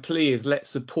my plea is let's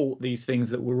support these things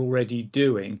that we're already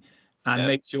doing and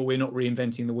make sure we're not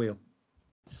reinventing the wheel.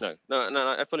 No,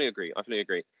 I fully agree.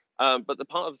 But the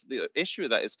part of the issue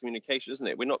with that is communication, isn't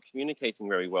it? We're not communicating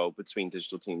very well between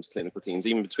digital teams, clinical teams,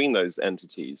 even between those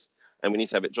entities. And we need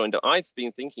to have it joined up. I've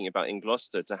been thinking about in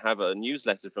Gloucester to have a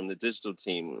newsletter from the digital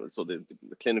team, so the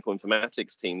clinical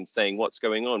informatics team, saying what's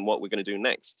going on, what we're going to do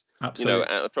next. Absolutely.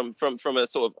 From a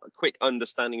sort of quick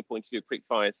understanding point of view, quick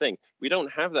fire thing. We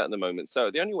don't have that at the moment.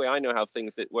 So the only way I know how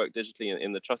things that work digitally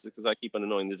in the trust is because I keep on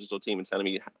annoying the digital team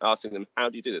and asking them, how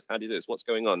do you do this? How do you do this? What's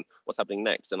going on? What's happening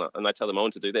next? And I tell them I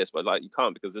want to do this, but you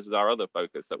can't because this is our other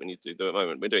focus that we need to do at the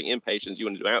moment. We're doing inpatients, you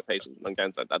want to do outpatients, lung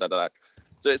cancer,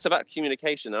 So it's about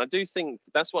communication. And I do think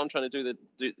that's what I'm trying to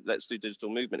do. Let's do digital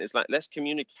movement. It's like, let's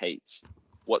communicate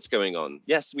what's going on.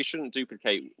 Yes, we shouldn't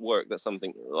duplicate work that's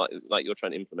something like you're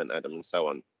trying to implement, Adam, and so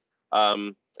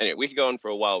on. Anyway, we could go on for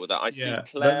a while with that. I see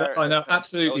Claire. I know,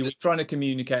 absolutely. We're trying to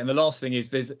communicate. And the last thing is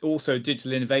there's also a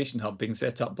digital innovation hub being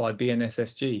set up by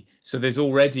BNSSG. So there's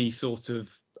already sort of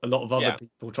a lot of other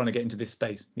people trying to get into this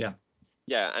space.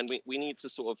 Yeah, and we need to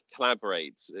sort of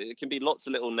collaborate. It can be lots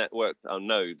of little network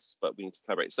nodes, but we need to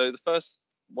collaborate. So the first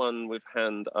one with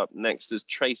hand up next is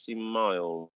Tracy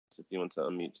Miles, if you want to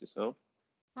unmute yourself.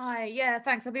 Hi,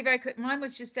 thanks. I'll be very quick. Mine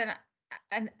was just an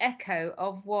an echo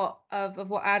of what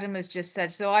Adam has just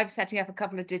said. So I'm setting up a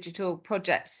couple of digital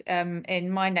projects in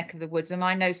my neck of the woods, and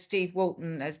I know Steve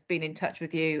Walton has been in touch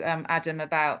with you, Adam,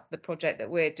 about the project that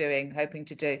we're hoping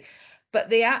to do. But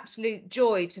the absolute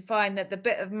joy to find that the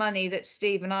bit of money that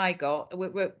Steve and I got,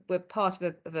 we're part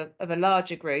of a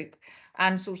larger group,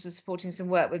 and sort of supporting some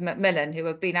work with Macmillan, who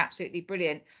have been absolutely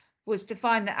brilliant, was to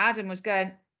find that Adam was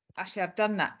going, actually, I've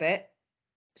done that bit.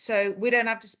 So we don't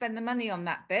have to spend the money on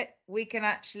that bit. We can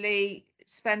actually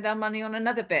spend our money on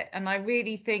another bit. And I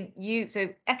really think so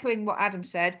echoing what Adam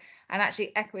said, and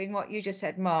actually echoing what you just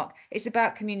said, Mark, it's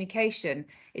about communication.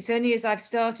 It's only as I've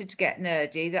started to get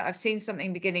nerdy that I've seen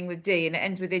something beginning with D and it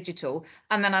ends with digital,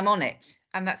 and then I'm on it.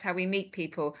 And that's how we meet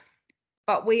people.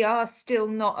 But we are still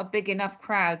not a big enough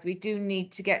crowd. We do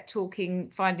need to get talking,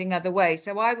 finding other ways.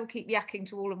 So I will keep yakking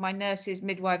to all of my nurses,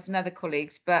 midwives and other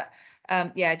colleagues. But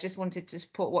yeah, just wanted to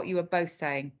support what you were both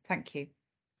saying. Thank you.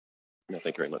 No,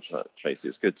 thank you very much for that, Tracy.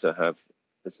 It's good to have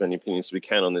as many opinions as we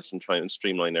can on this and try and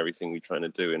streamline everything we're trying to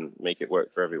do and make it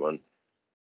work for everyone.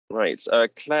 Right,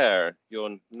 Claire,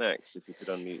 you're next. If you could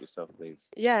unmute yourself, please.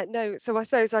 Yeah, no, so I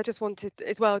suppose I just wanted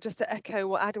as well just to echo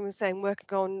what Adam was saying,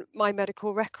 working on my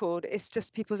medical record. It's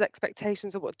just people's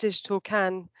expectations of what digital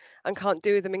can and can't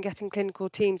do with them, and getting clinical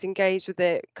teams engaged with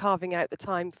it, carving out the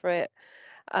time for it.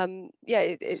 Yeah,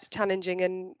 it's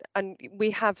challenging, and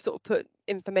we have sort of put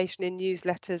information in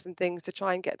newsletters and things to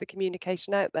try and get the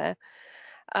communication out there.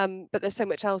 But there's so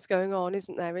much else going on,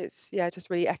 isn't there? It's, yeah, just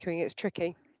really echoing, it's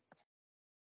tricky.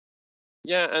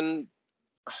 Yeah, and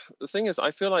the thing is, I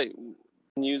feel like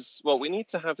we need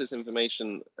to have this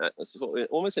information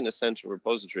almost in a central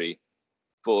repository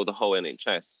for the whole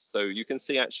NHS. So you can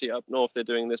see actually up north, they're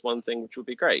doing this one thing, which would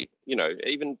be great. You know,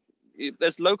 even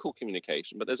there's local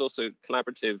communication, but there's also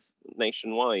collaborative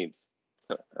nationwide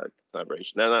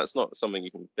collaboration. Now, that's not something you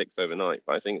can fix overnight,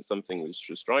 but I think it's something we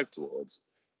should strive towards,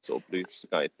 sort of blue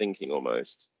sky thinking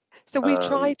almost. So we've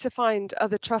tried to find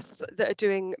other trusts that are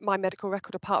doing my medical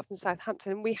record apart from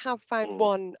Southampton. We have found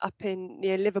one up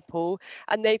near Liverpool,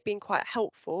 and they've been quite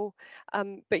helpful.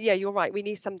 But yeah, you're right. We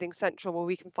need something central where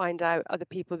we can find out other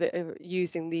people that are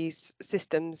using these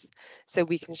systems, so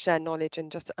we can share knowledge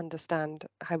and just understand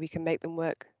how we can make them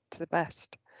work to the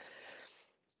best.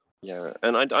 Yeah,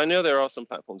 and I know there are some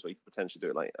platforms where you could potentially do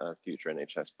it, like Future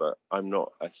NHS, but I'm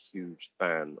not a huge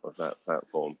fan of that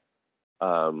platform.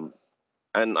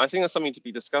 And I think that's something to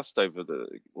be discussed over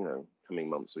the coming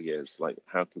months or years. Like,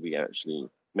 how can we actually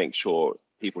make sure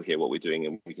people hear what we're doing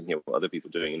and we can hear what other people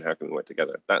are doing, and how can we work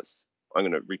together? I'm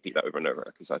going to repeat that over and over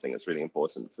because I think it's really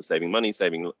important for saving money,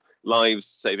 saving lives,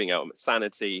 saving out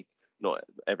sanity. Not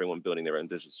everyone building their own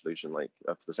digital solution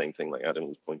for the same thing like Adam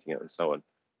was pointing out and so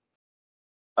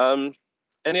on.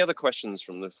 Any other questions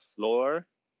from the floor?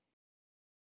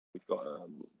 We've got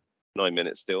 9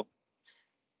 minutes still.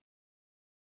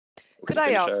 Could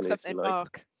I ask something,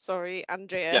 Mark? Sorry,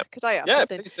 Andrea. Yeah. Could I ask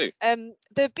something? Yeah, please do.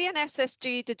 The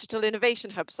BNSSG Digital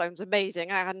Innovation Hub sounds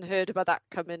amazing. I hadn't heard about that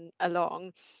coming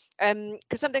along.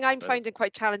 Because something I'm finding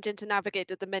quite challenging to navigate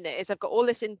at the minute is I've got all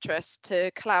this interest to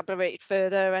collaborate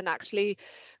further and actually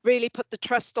really put the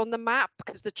trust on the map,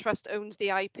 because the trust owns the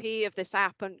IP of this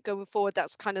app, and going forward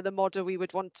that's kind of the model we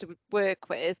would want to work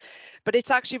with. But it's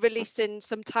actually releasing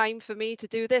some time for me to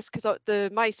do this, because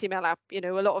the MyCML app, a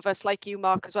lot of us, like you,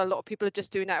 Mark, as well, a lot of people are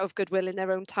just doing it out of goodwill in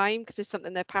their own time because it's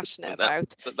something they're passionate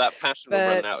about. That passion will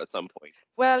run out at some point.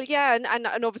 Well, yeah,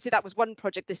 and obviously that was one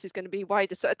project. This is going to be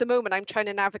wider. So at the moment, I'm trying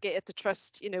to navigate at the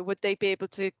trust. Would they be able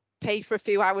to pay for a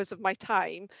few hours of my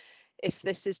time if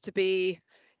this is to be,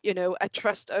 a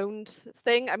trust-owned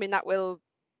thing? I mean, that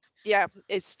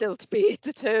is still to be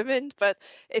determined. But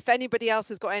if anybody else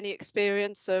has got any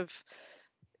experience of,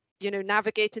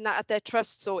 navigating that at their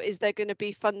trusts, or is there going to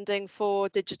be funding for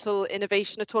digital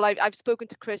innovation at all? I've spoken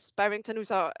to Chris Barrington,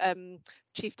 who's our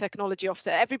Chief Technology Officer.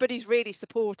 Everybody's really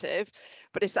supportive,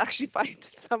 but it's actually finding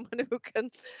someone who can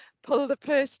pull the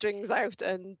purse strings out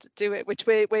and do it, which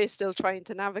we're still trying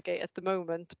to navigate at the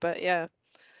moment. But yeah,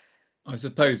 I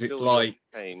suppose it's like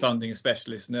funding a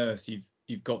specialist nurse.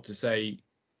 You've got to say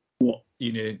what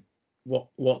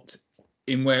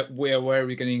where are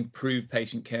we going to improve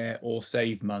patient care or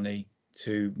save money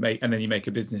to make, and then you make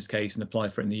a business case and apply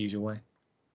for it in the usual way.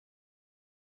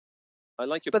 I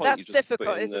like your but point. That's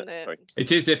difficult, isn't it? Sorry.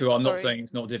 It is difficult. I'm not saying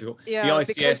it's not difficult. Yeah, the ICS,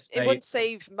 because it won't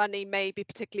save money maybe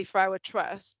particularly for our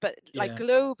trust, but like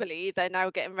globally they're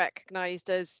now getting recognised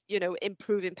as,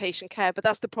 improving patient care. But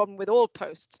that's the problem with all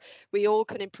posts. We all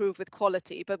can improve with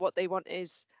quality, but what they want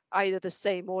is either the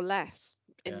same or less.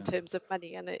 in terms of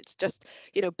money. And it's just,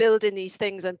 you know, building these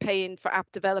things and paying for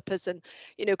app developers, and,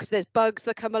 you know, because there's bugs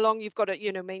that come along, you've got to,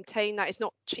 you know, maintain that. It's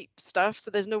not cheap stuff, so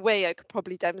there's no way I could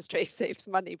probably demonstrate it saves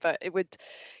money, but it would,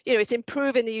 you know, it's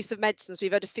improving the use of medicines.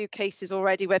 We've had a few cases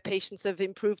already where patients have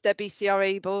improved their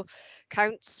BCR-ABL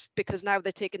counts because now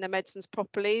they're taking their medicines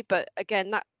properly. But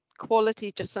again, that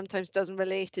quality just sometimes doesn't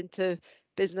relate into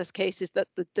business cases that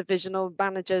the divisional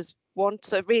managers want.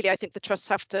 So really, I think the trusts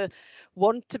have to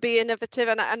want to be innovative,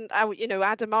 and you know,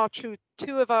 Adam, our two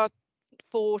of our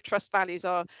 4 trust values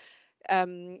are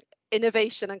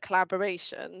innovation and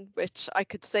collaboration, which I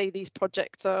could say these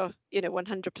projects are, you know,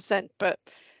 100%, but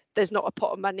there's not a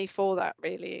pot of money for that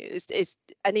really. It's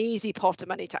an easy pot of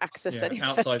money to access anyway.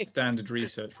 Outside standard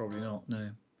research, probably not, no.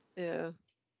 Yeah.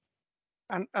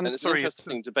 And it's an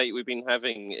interesting debate we've been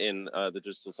having in the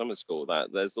Digital Summer School,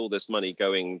 that there's all this money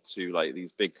going to like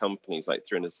these big companies, like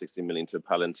 360 million to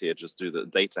Palantir, just do the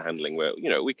data handling, where, you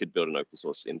know, we could build an open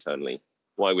source internally.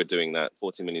 Why we're doing that,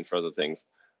 40 million for other things,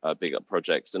 big up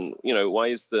projects. And, you know, why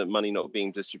is the money not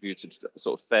being distributed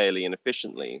sort of fairly and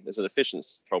efficiently? There's an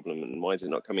efficiency problem, and why is it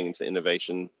not coming into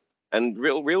innovation? And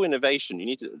real innovation, you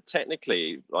need to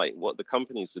technically, like what the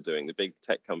companies are doing, the big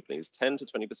tech companies, 10 to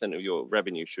 20% of your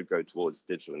revenue should go towards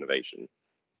digital innovation.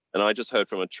 And I just heard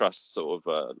from a trust sort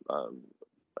of,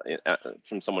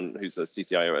 from someone who's a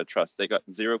CCIO at a trust, they got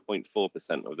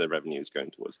 0.4% of their revenues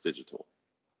going towards digital.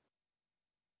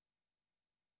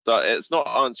 So it's not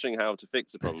answering how to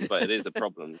fix the problem, but it is a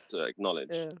problem to acknowledge.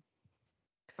 Yeah.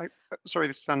 Sorry,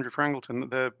 this is Andrew Frangleton.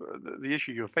 The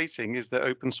issue you're facing is that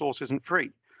open source isn't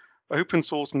free. Open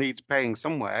source needs paying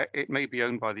somewhere. It may be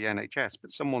owned by the NHS,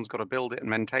 but someone's got to build it and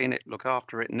maintain it, look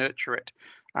after it, nurture it.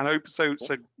 And so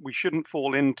we shouldn't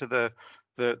fall into the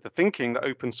thinking that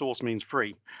open source means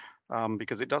free,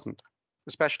 because it doesn't,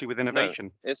 especially with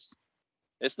innovation. No,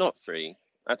 it's not free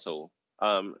at all,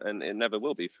 and it never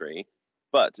will be free,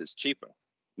 but it's cheaper.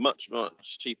 Much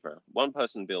cheaper. One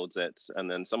person builds it,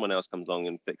 and then someone else comes along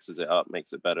and fixes it up,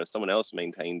 makes it better. Someone else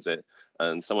maintains it,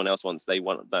 and someone else, once they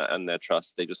want that and their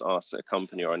trust, they just ask a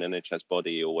company or an NHS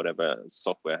body or whatever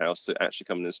software house to actually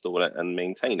come and install it and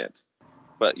maintain it.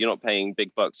 But you're not paying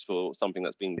big bucks for something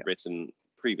that's been written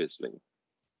previously.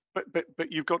 But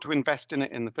you've got to invest in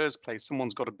it in the first place.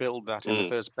 Someone's got to build that in the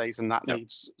first place, and that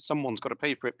needs, someone's got to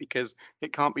pay for it, because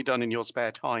it can't be done in your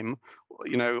spare time,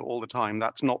 you know, all the time.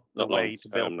 That's not the way to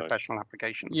build professional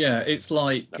applications. Yeah, it's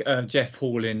like Jeff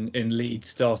Hall in Leeds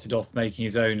started off making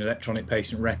his own electronic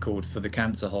patient record for the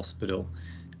cancer hospital,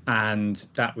 and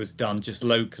that was done just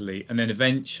locally, and then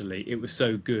eventually it was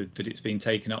so good that it's been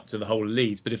taken up to the whole of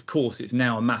Leeds. But of course it's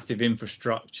now a massive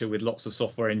infrastructure with lots of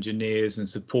software engineers and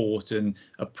support and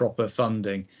a proper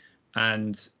funding,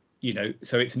 and, you know,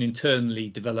 so it's an internally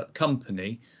developed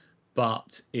company,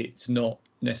 but it's not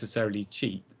necessarily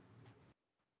cheap.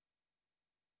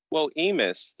 Well,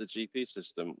 EMIS, the GP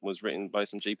system, was written by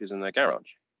some GPs in their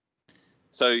garage.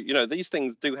 So, you know, these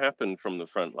things do happen from the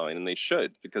front line, and they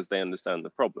should, because they understand the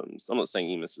problems. I'm not saying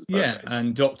EMIS is perfect. Yeah,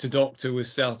 and Doctor was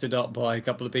started up by a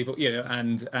couple of people, you know,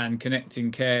 and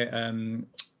Connecting Care,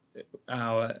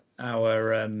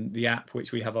 the app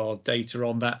which we have our data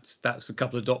on, that's a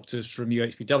couple of doctors from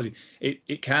UHBW.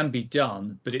 It can be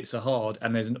done, but it's hard,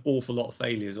 and there's an awful lot of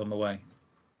failures on the way.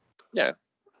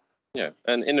 Yeah,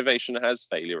 and innovation has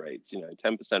failure rates. You know,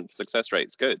 10% success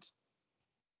rate's good.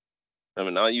 I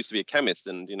mean, I used to be a chemist,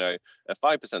 and, you know, a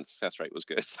 5% success rate was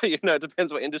good. So, you know, it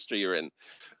depends what industry you're in.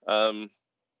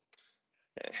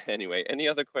 Anyway, any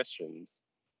other questions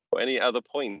or any other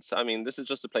points? I mean, this is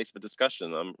just a place for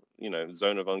discussion. You know,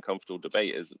 zone of uncomfortable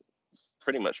debate is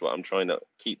pretty much what I'm trying to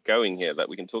keep going here, that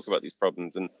we can talk about these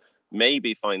problems and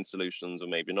maybe find solutions, or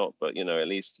maybe not, but, you know, at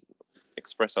least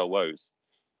express our woes.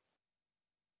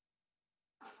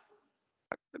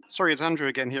 Sorry, it's Andrew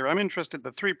again here. I'm interested,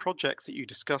 the 3 projects that you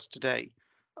discussed today,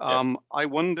 I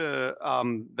wonder,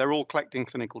 they're all collecting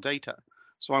clinical data.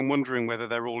 So I'm wondering whether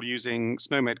they're all using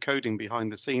SNOMED coding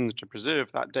behind the scenes to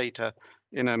preserve that data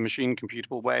in a machine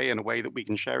computable way, in a way that we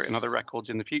can share it in other records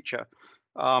in the future.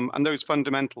 And those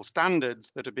fundamental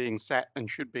standards that are being set and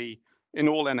should be in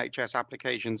all NHS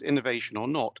applications, innovation or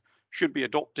not, should be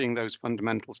adopting those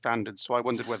fundamental standards. So I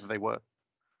wondered whether they were.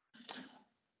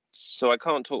 So I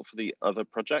can't talk for the other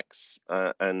projects,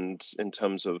 and in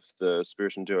terms of the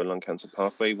Spiritum Duo lung cancer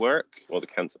pathway work, or the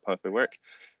cancer pathway work,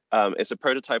 it's a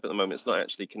prototype at the moment. It's not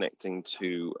actually connecting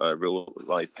to real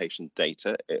live patient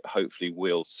data. It hopefully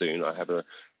will soon. I have a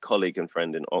colleague and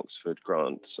friend in Oxford,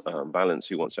 Grant Balance,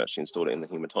 who wants to actually install it in the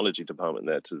haematology department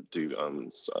there to do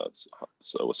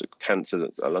cancer,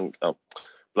 lung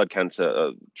blood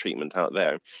cancer treatment out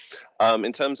there.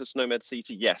 In terms of SNOMED CT,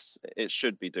 yes, it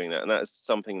should be doing that. And that's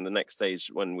something the next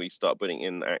stage when we start putting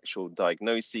in actual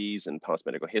diagnoses and past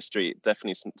medical history,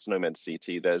 definitely SNOMED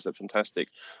CT. There's a fantastic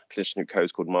clinician who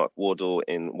codes called Mark Wardle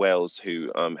in Wales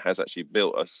who has actually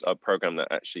built a program that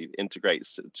actually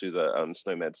integrates to the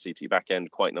SNOMED CT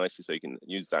backend quite nicely, so you can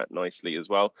use that nicely as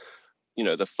well. You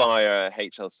know, the FIRE,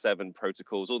 HL7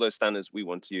 protocols, all those standards we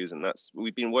want to use. And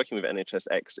we've been working with NHS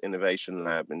X Innovation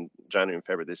Lab in January and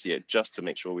February this year, just to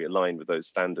make sure we align with those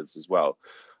standards as well.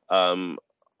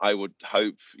 I would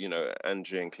hope, you know,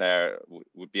 Andrea and Claire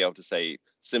would be able to say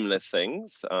similar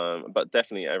things, but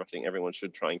definitely I think everyone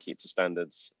should try and keep to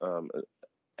standards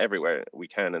everywhere we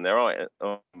can. And there are,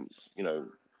 you know,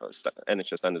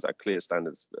 NHS standards are clear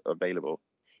standards available.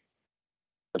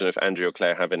 I don't know if Andrea or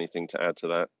Claire have anything to add to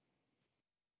that.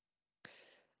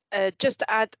 Just to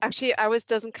add, actually, ours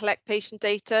doesn't collect patient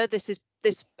data.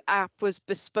 This app was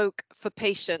bespoke for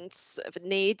patients'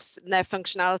 needs and their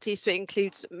functionality. So it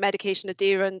includes medication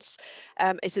adherence.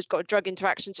 It's got a drug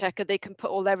interaction checker. They can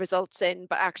put all their results in,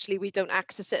 but actually we don't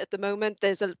access it at the moment.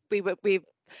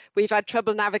 We've had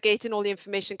trouble navigating all the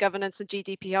information governance and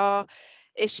GDPR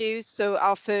issues, so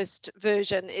our first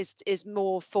version is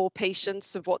more for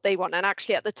patients of what they want. And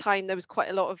actually at the time there was quite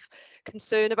a lot of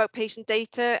concern about patient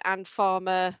data and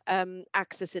pharma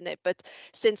accessing it, but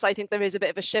since I think there is a bit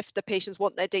of a shift, the patients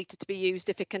want their data to be used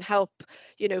if it can help,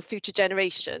 you know, future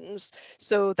generations.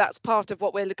 So that's part of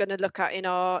what we're going to look at in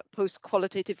our post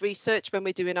qualitative research when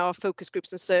we're doing our focus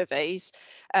groups and surveys,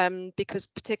 because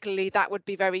particularly that would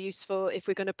be very useful if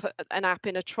we're going to put an app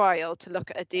in a trial to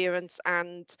look at adherence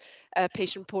and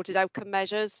patient-reported outcome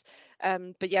measures.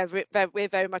 But yeah, we're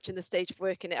very much in the stage of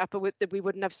working it up, but we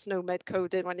wouldn't have SNOMED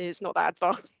coding when it's not that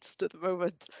advanced at the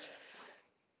moment.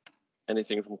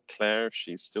 Anything from Claire, if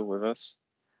she's still with us?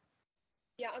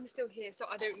 Yeah, I'm still here, so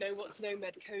I don't know what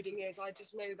SNOMED coding is. I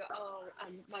just know that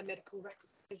my medical record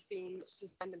has been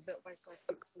designed and built by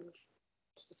Southampton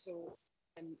Hospital,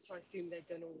 and so I assume they've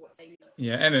done all what they need.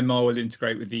 Yeah, MMR will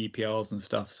integrate with the EPRs and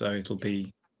stuff, so it'll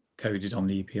be coded on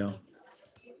the EPR.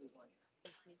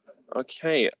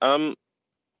 Okay,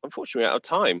 unfortunately out of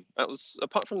time. That was,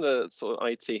 apart from the sort of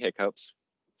IT hiccups,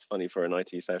 it's funny for an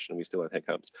IT session we still have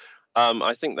hiccups.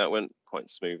 I think that went quite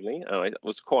smoothly, and I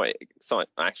was quite excited,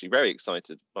 actually very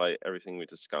excited by everything we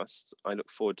discussed. I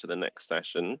look forward to the next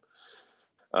session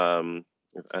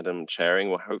with Adam chairing.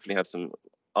 We'll hopefully have some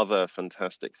other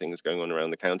fantastic things going on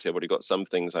around the county. I've already got some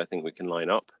things I think we can line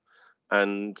up,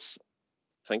 and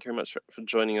thank you very much for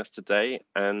joining us today,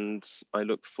 and I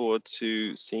look forward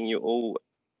to seeing you all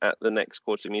at the next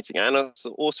quarterly meeting and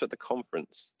also at the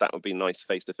conference. That would be nice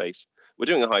face-to-face. We're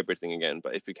doing a hybrid thing again,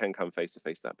 but if you can come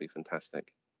face-to-face, that'd be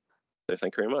fantastic. So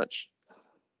thank you very much.